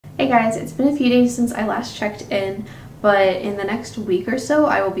Hey guys, it's been a few days since I last checked in, but in the next week or so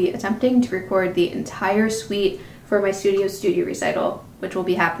I will be attempting to record the entire suite for my studio recital, which will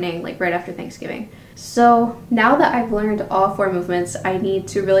be happening like right after Thanksgiving. So now that I've learned all 4 movements, I need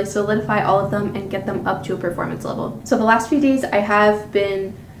to really solidify all of them and get them up to a performance level. So the last few days I have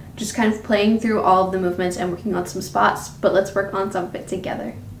been just kind of playing through all of the movements and working on some spots, but let's work on some of it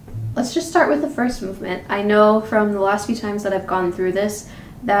together. Let's just start with the first movement. I know from the last few times that I've gone through this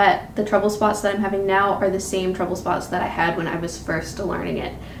that the treble spots that I'm having now are the same treble spots that I had when I was first learning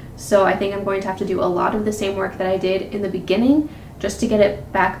it. So I think I'm going to have to do a lot of the same work that I did in the beginning just to get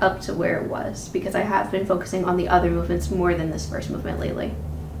it back up to where it was, because I have been focusing on the other movements more than this first movement lately.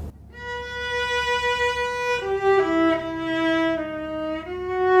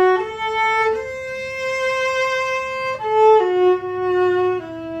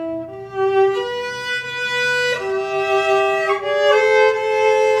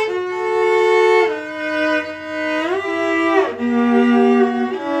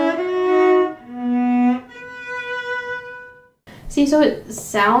 See, so it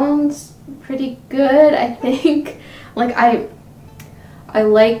sounds pretty good, I think. Like, I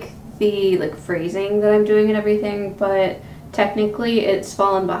like the phrasing that I'm doing and everything, but technically it's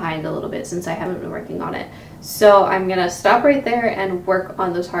fallen behind a little bit since I haven't been working on it. So I'm gonna stop right there and work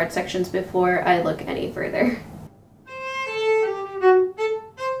on those hard sections before I look any further.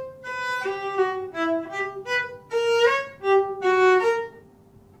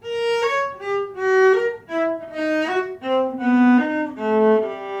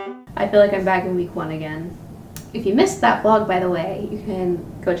 I feel like I'm back in week 1 again. If you missed that vlog, by the way, you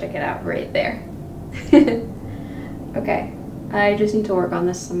can go check it out right there. Okay, I just need to work on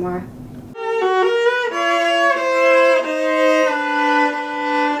this some more.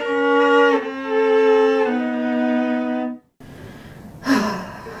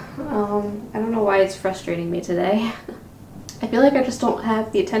 I don't know why it's frustrating me today. I feel like I just don't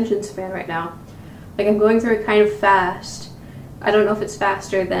have the attention span right now. Like, I'm going through it kind of fast. I don't know if it's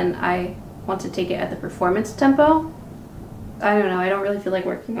faster than I want to take it at the performance tempo. I don't know, I don't really feel like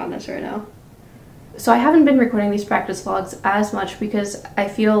working on this right now. So I haven't been recording these practice vlogs as much because I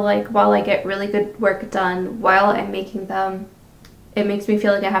feel like while I get really good work done while I'm making them, it makes me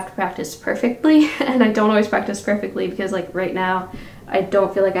feel like I have to practice perfectly, and I don't always practice perfectly because like right now I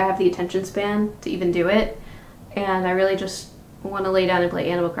don't feel like I have the attention span to even do it, and I really just want to lay down and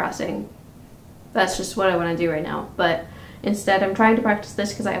play Animal Crossing. That's just what I want to do right now, but instead, I'm trying to practice this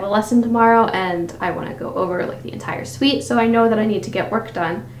because I have a lesson tomorrow and I want to go over like the entire suite, so I know that I need to get work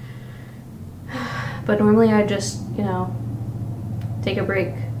done. But normally I just, you know, take a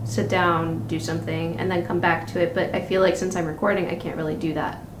break, sit down, do something, and then come back to it, but I feel like since I'm recording, I can't really do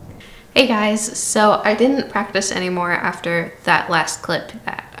that. Hey guys, so I didn't practice anymore after that last clip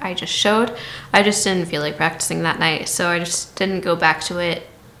that I just showed. I just didn't feel like practicing that night, so I just didn't go back to it.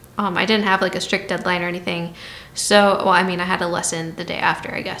 I didn't have like a strict deadline or anything. So, well, I mean, I had a lesson the day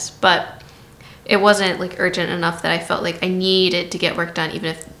after, I guess, but it wasn't like urgent enough that I felt like I needed to get work done,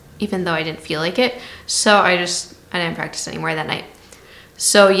 even though I didn't feel like it. So I didn't practice anymore that night.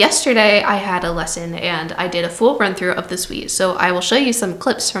 So yesterday I had a lesson and I did a full run through of the suite. So I will show you some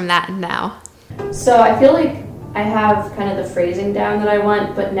clips from that now. So I feel like I have kind of the phrasing down that I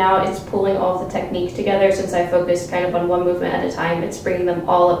want, but now it's pulling all of the technique together. Since I focused kind of on one movement at a time, it's bringing them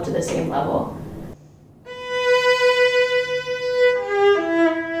all up to the same level.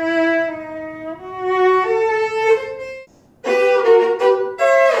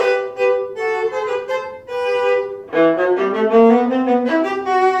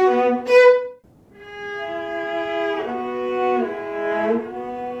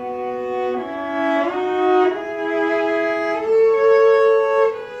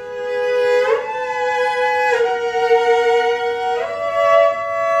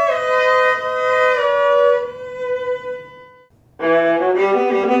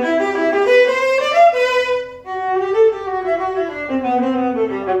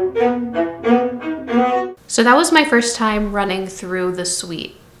 So that was my first time running through the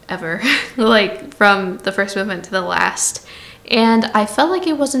suite ever, like from the first movement to the last. And I felt like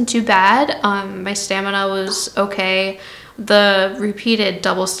it wasn't too bad. My stamina was okay. The repeated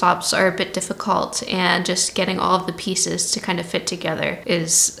double stops are a bit difficult, and just getting all of the pieces to kind of fit together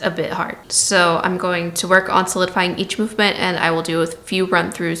is a bit hard. So I'm going to work on solidifying each movement, and I will do a few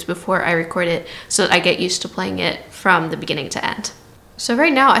run-throughs before I record it so that I get used to playing it from the beginning to end. So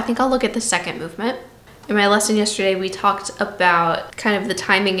right now, I think I'll look at the second movement. In my lesson yesterday, we talked about kind of the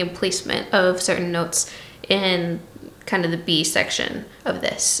timing and placement of certain notes in kind of the B section of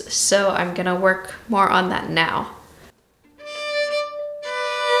this. So I'm gonna work more on that now.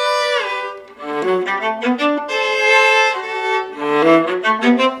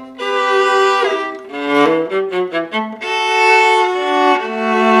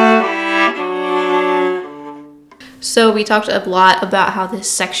 So we talked a lot about how this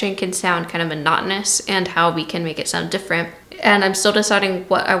section can sound kind of monotonous and how we can make it sound different. And I'm still deciding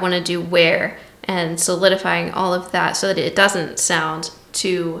what I want to do where and solidifying all of that so that it doesn't sound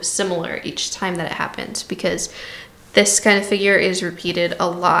too similar each time that it happens, because this kind of figure is repeated a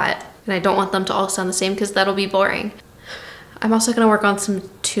lot and I don't want them to all sound the same because that'll be boring. I'm also going to work on some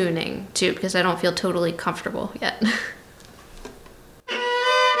tuning too because I don't feel totally comfortable yet.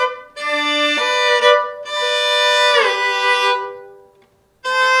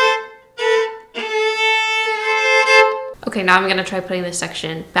 Okay, now I'm gonna try putting this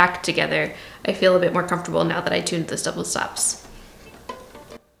section back together. I feel a bit more comfortable now that I tuned this double stops.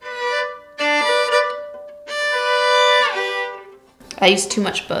 I used too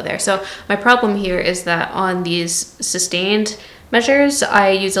much bow there. So my problem here is that on these sustained measures, I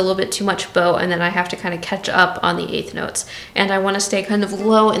use a little bit too much bow and then I have to kind of catch up on the eighth notes. And I want to stay kind of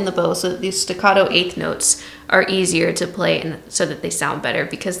low in the bow so that these staccato eighth notes are easier to play and so that they sound better,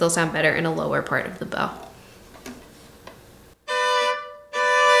 because they'll sound better in a lower part of the bow.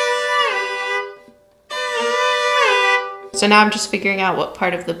 So now I'm just figuring out what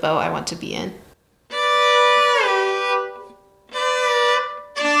part of the bow I want to be in.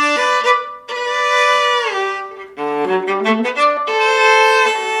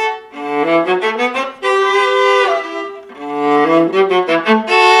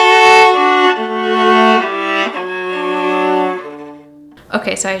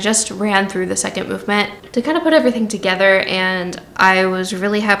 Okay, so I just ran through the second movement to kind of put everything together and I was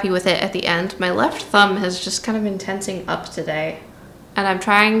really happy with it at the end. My left thumb has just kind of been tensing up today and I'm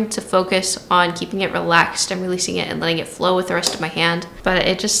trying to focus on keeping it relaxed and releasing it and letting it flow with the rest of my hand. But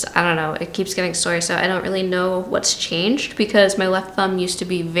it just, I don't know, it keeps getting sore, so I don't really know what's changed because my left thumb used to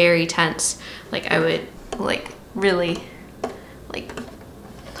be very tense. Like I would really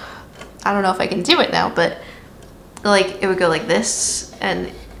I don't know if I can do it now, but like it would go like this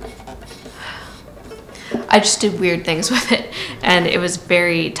and I just did weird things with it and it was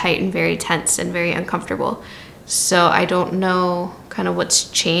very tight and very tense and very uncomfortable. So I don't know kind of what's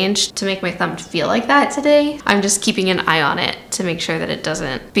changed to make my thumb feel like that today. I'm just keeping an eye on it to make sure that it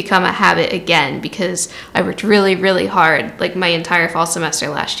doesn't become a habit again, because I worked really, really hard like my entire fall semester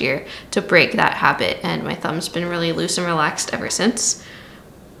last year to break that habit and my thumb's been really loose and relaxed ever since.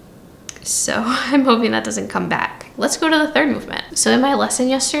 So I'm hoping that doesn't come back. Let's go to the third movement. So in my lesson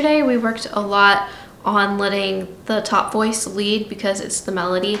yesterday, we worked a lot on letting the top voice lead because it's the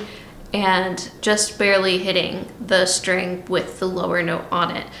melody and just barely hitting the string with the lower note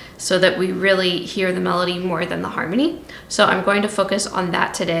on it so that we really hear the melody more than the harmony. So I'm going to focus on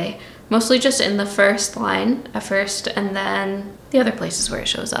that today, mostly just in the first line at first and then the other places where it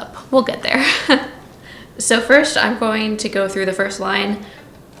shows up. We'll get there. So first I'm going to go through the first line,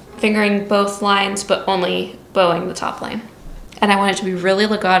 fingering both lines, but only bowing the top line. And I want it to be really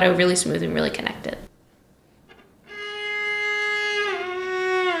legato, really smooth, and really connected.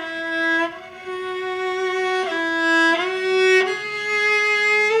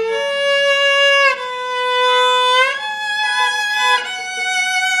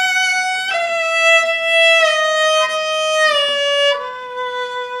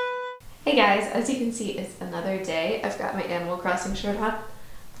 Hey guys, as you can see, it's another day. I've got my Animal Crossing shirt on.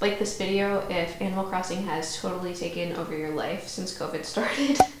 Like this video if Animal Crossing has totally taken over your life since COVID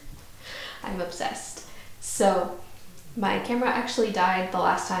started. I'm obsessed. So my camera actually died the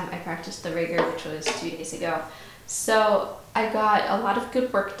last time I practiced the Reger, which was 2 days ago. So I got a lot of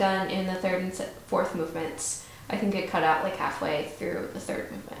good work done in the third and fourth movements. I think it cut out like halfway through the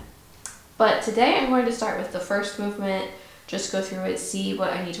third movement. But today I'm going to start with the first movement, just go through it, see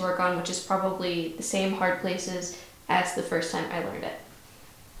what I need to work on, which is probably the same hard places as the first time I learned it.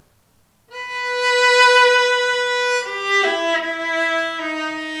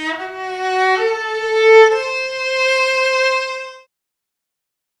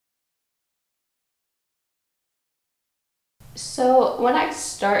 So when I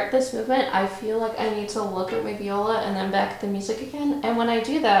start this movement, I feel like I need to look at my viola and then back at the music again. And when I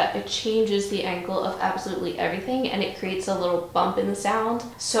do that, it changes the angle of absolutely everything and it creates a little bump in the sound.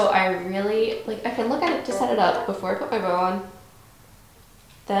 So I really, I can look at it to set it up before I put my bow on.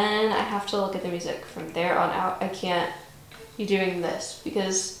 Then I have to look at the music from there on out. I can't be doing this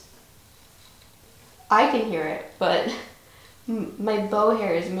because I can hear it, but my bow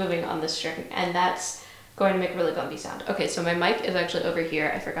hair is moving on the string and that's going to make a really bumpy sound. Okay, so my mic is actually over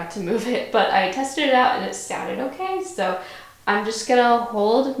here. I forgot to move it, but I tested it out and it sounded okay. So I'm just gonna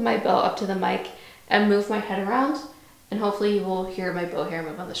hold my bow up to the mic and move my head around, and hopefully you will hear my bow hair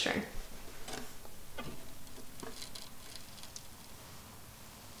move on the string.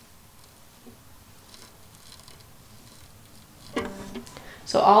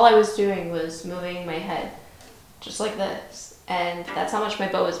 So all I was doing was moving my head just like this, and that's how much my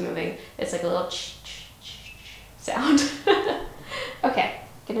bow is moving. It's like a little sound. Okay,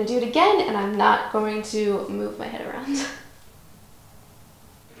 gonna do it again, and I'm not going to move my head around.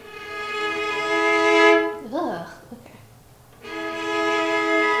 Ugh, okay.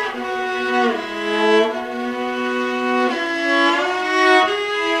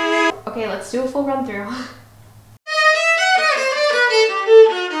 Okay, let's do a full run through.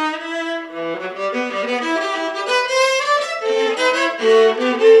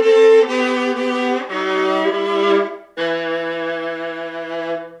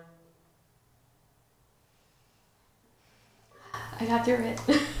 I got through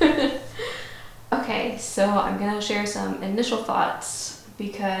it. Okay, so I'm gonna share some initial thoughts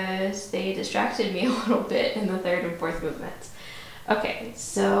because they distracted me a little bit in the third and fourth movements. Okay,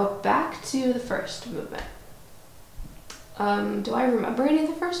 so back to the first movement. Do I remember any of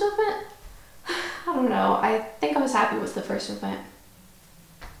the first movement? I don't know. I think I was happy with the first movement.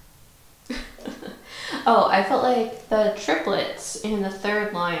 Oh, I felt like the triplets in the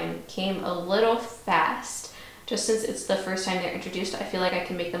third line came a little fast. Just since it's the first time they're introduced, I feel like I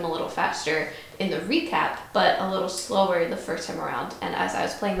can make them a little faster in the recap, but a little slower the first time around. And as I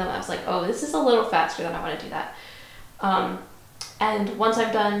was playing them, I was like, oh, this is a little faster than I want to do that. And once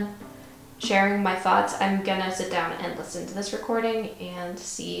I'm done sharing my thoughts, I'm gonna sit down and listen to this recording and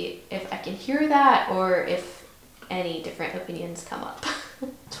see if I can hear that or if any different opinions come up.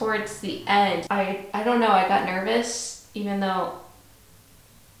 Towards the end, I don't know, I got nervous, even though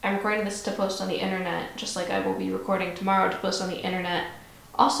I'm recording this to post on the internet, just like I will be recording tomorrow to post on the internet,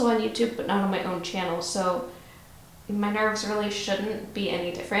 also on YouTube, but not on my own channel. So my nerves really shouldn't be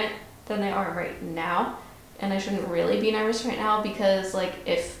any different than they are right now. And I shouldn't really be nervous right now because, like,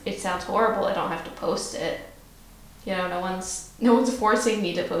 if it sounds horrible, I don't have to post it. You know, no one's forcing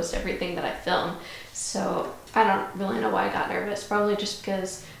me to post everything that I film. So I don't really know why I got nervous. Probably just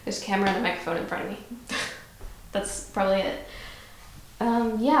because there's a camera and a microphone in front of me. That's probably it.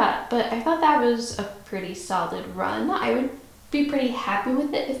 Yeah, but I thought that was a pretty solid run. I would be pretty happy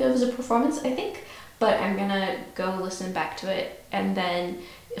with it if it was a performance, I think. But I'm gonna go listen back to it, and then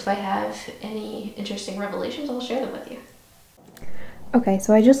if I have any interesting revelations, I'll share them with you. Okay,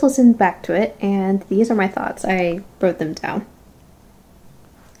 so I just listened back to it, and these are my thoughts. I wrote them down.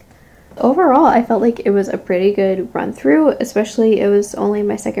 Overall, I felt like it was a pretty good run through, especially it was only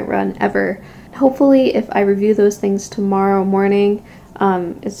my second run ever. Hopefully, if I review those things tomorrow morning,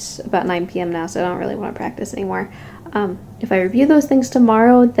 it's about 9 p.m. now, so I don't really want to practice anymore. If I review those things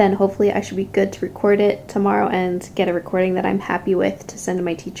tomorrow, then hopefully I should be good to record it tomorrow and get a recording that I'm happy with to send to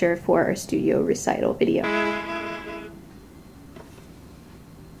my teacher for our studio recital video.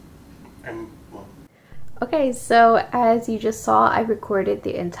 Okay, so as you just saw, I recorded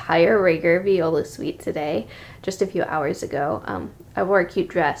the entire Reger Viola Suite today, just a few hours ago. I wore a cute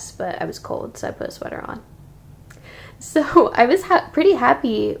dress, but I was cold, so I put a sweater on. So I was pretty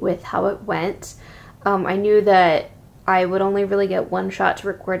happy with how it went. I knew that I would only really get one shot to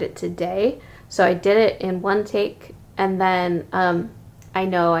record it today, so I did it in one take, and then I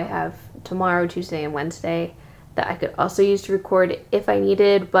know I have tomorrow, Tuesday, and Wednesday that I could also use to record if I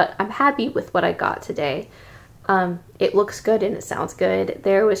needed, but I'm happy with what I got today. It looks good and it sounds good.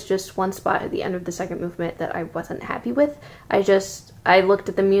 There was just one spot at the end of the second movement that I wasn't happy with. I looked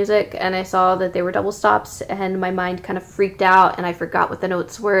at the music and I saw that they were double stops, and my mind kind of freaked out and I forgot what the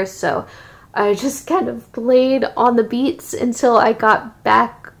notes were, so I just kind of played on the beats until I got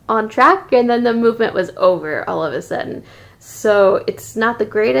back on track, and then the movement was over all of a sudden. So it's not the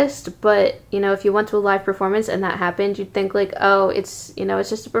greatest, but, you know, if you went to a live performance and that happened, you'd think like, oh, it's, you know,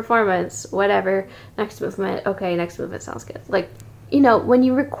 it's just a performance, whatever. Next movement, okay, next movement sounds good. Like, you know, when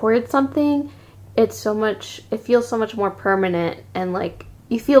you record something, it feels so much more permanent, and like,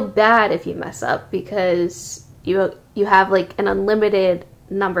 you feel bad if you mess up because you have like an unlimited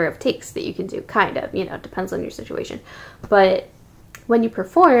number of takes that you can do, kind of, you know, it depends on your situation. But when you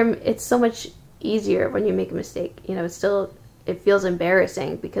perform, it's so much easier when you make a mistake. You know, it feels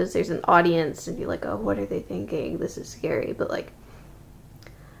embarrassing because there's an audience and you're like, oh, what are they thinking? This is scary. But like,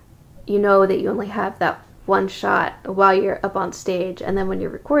 you know that you only have that one shot while you're up on stage, and then when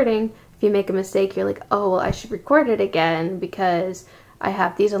you're recording, if you make a mistake, you're like, oh, well, I should record it again because I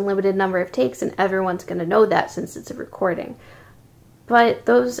have these unlimited number of takes and everyone's gonna know that since it's a recording. But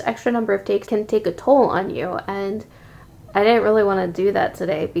those extra number of takes can take a toll on you, and I didn't really want to do that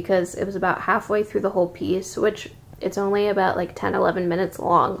today because it was about halfway through the whole piece, which it's only about like 10-11 minutes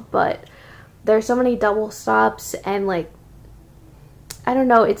long, but there's so many double stops and like, I don't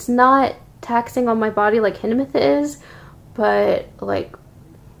know, it's not taxing on my body like Hindemith is, but like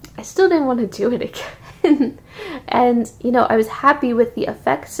I still didn't want to do it again. And you know, I was happy with the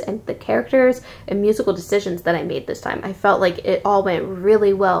effects and the characters and musical decisions that I made this time. I felt like it all went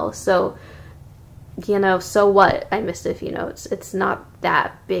really well. So, you know, so what? I missed a few notes. It's not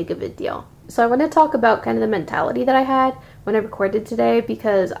that big of a deal. So I want to talk about kind of the mentality that I had when I recorded today,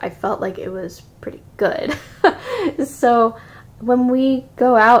 because I felt like it was pretty good. So when we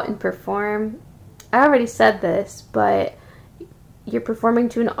go out and perform, I already said this, but you're performing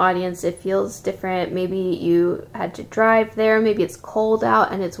to an audience, it feels different. Maybe you had to drive there, maybe it's cold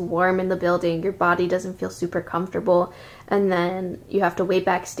out and it's warm in the building, your body doesn't feel super comfortable, and then you have to wait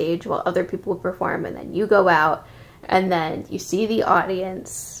backstage while other people perform, and then you go out and then you see the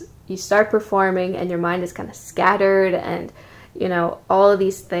audience, you start performing and your mind is kind of scattered and you know, all of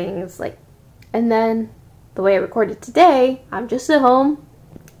these things, like, and then the way I recorded today, I'm just at home,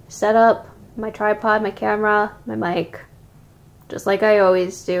 set up my tripod, my camera, my mic, just like I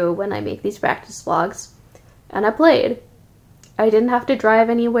always do when I make these practice vlogs, and I played. I didn't have to drive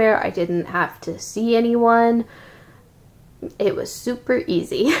anywhere, I didn't have to see anyone, it was super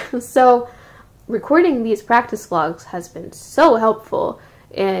easy. So recording these practice vlogs has been so helpful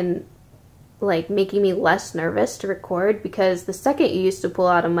in like making me less nervous to record, because the second you used to pull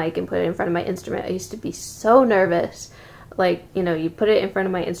out a mic and put it in front of my instrument, I used to be so nervous. Like, you know, you put it in front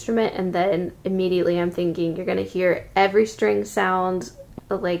of my instrument and then immediately I'm thinking you're gonna hear every string sound,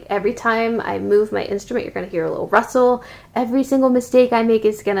 like every time I move my instrument you're gonna hear a little rustle, every single mistake I make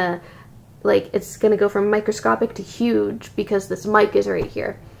is gonna, like, it's gonna go from microscopic to huge because this mic is right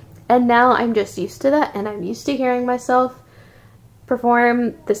here. And now I'm just used to that, and I'm used to hearing myself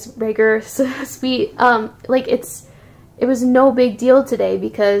perform this Reger Suite. Like, it was no big deal today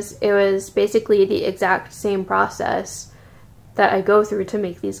because it was basically the exact same process that I go through to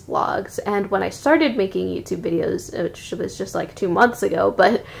make these vlogs. And when I started making YouTube videos, which was just like 2 months ago,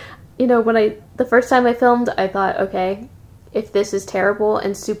 but you know, the first time I filmed, I thought, okay, if this is terrible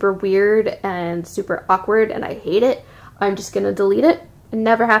and super weird and super awkward and I hate it, I'm just gonna delete it and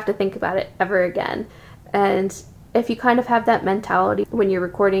never have to think about it ever again. And if you kind of have that mentality when you're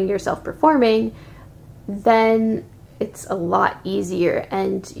recording yourself performing, then it's a lot easier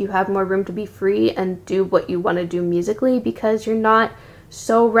and you have more room to be free and do what you want to do musically, because you're not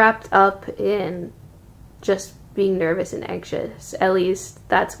so wrapped up in just being nervous and anxious. At least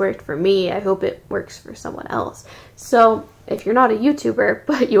that's worked for me. I hope it works for someone else. So if you're not a YouTuber,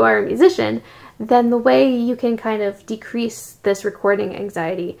 but you are a musician, then the way you can kind of decrease this recording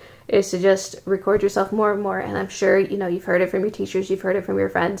anxiety is to just record yourself more and more. And I'm sure, you know, you've heard it from your teachers, you've heard it from your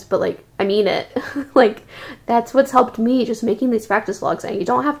friends, but like, I mean it. Like, that's what's helped me just making these practice vlogs. And you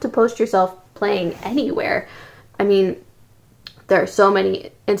don't have to post yourself playing anywhere. I mean, there are so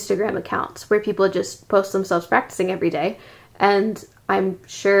many Instagram accounts where people just post themselves practicing every day. And I'm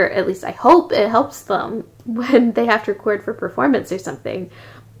sure, at least I hope, it helps them when they have to record for performance or something.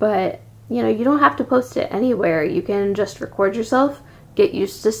 But, you know, you don't have to post it anywhere. You can just record yourself, get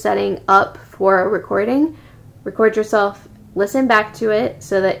used to setting up for a recording, record yourself, listen back to it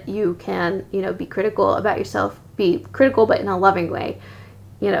so that you can, you know, be critical about yourself, be critical but in a loving way,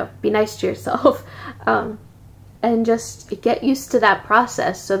 you know, be nice to yourself, and just get used to that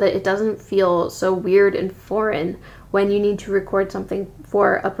process so that it doesn't feel so weird and foreign when you need to record something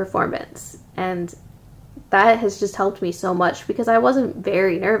for a performance. And that has just helped me so much, because I wasn't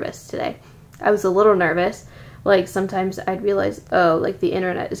very nervous today. I was a little nervous. Like, sometimes I'd realize, oh, like, the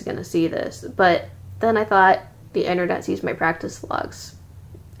internet is gonna see this. But then I thought, the internet sees my practice vlogs.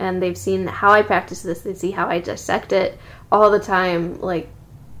 And they've seen how I practice this. They see how I dissect it all the time. Like,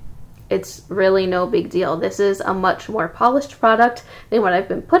 it's really no big deal. This is a much more polished product than what I've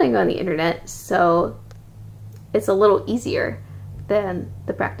been putting on the internet. So it's a little easier than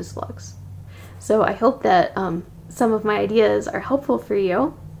the practice vlogs. So I hope that some of my ideas are helpful for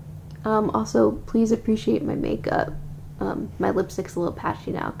you. Also, please appreciate my makeup. My lipstick's a little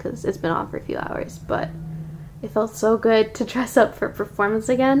patchy now because it's been on for a few hours, but it felt so good to dress up for performance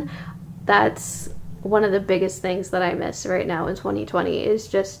again. That's one of the biggest things that I miss right now in 2020, is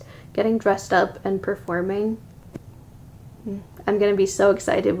just getting dressed up and performing. I'm gonna be so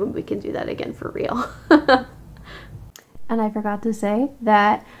excited when we can do that again for real. And I forgot to say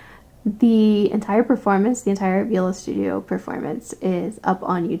that The entire performance, the entire Viola Studio performance is up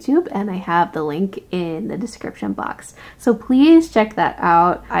on YouTube, and I have the link in the description box. So please check that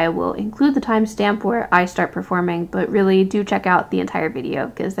out. I will include the timestamp where I start performing, but really do check out the entire video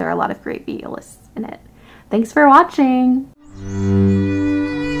because there are a lot of great violists in it. Thanks for watching!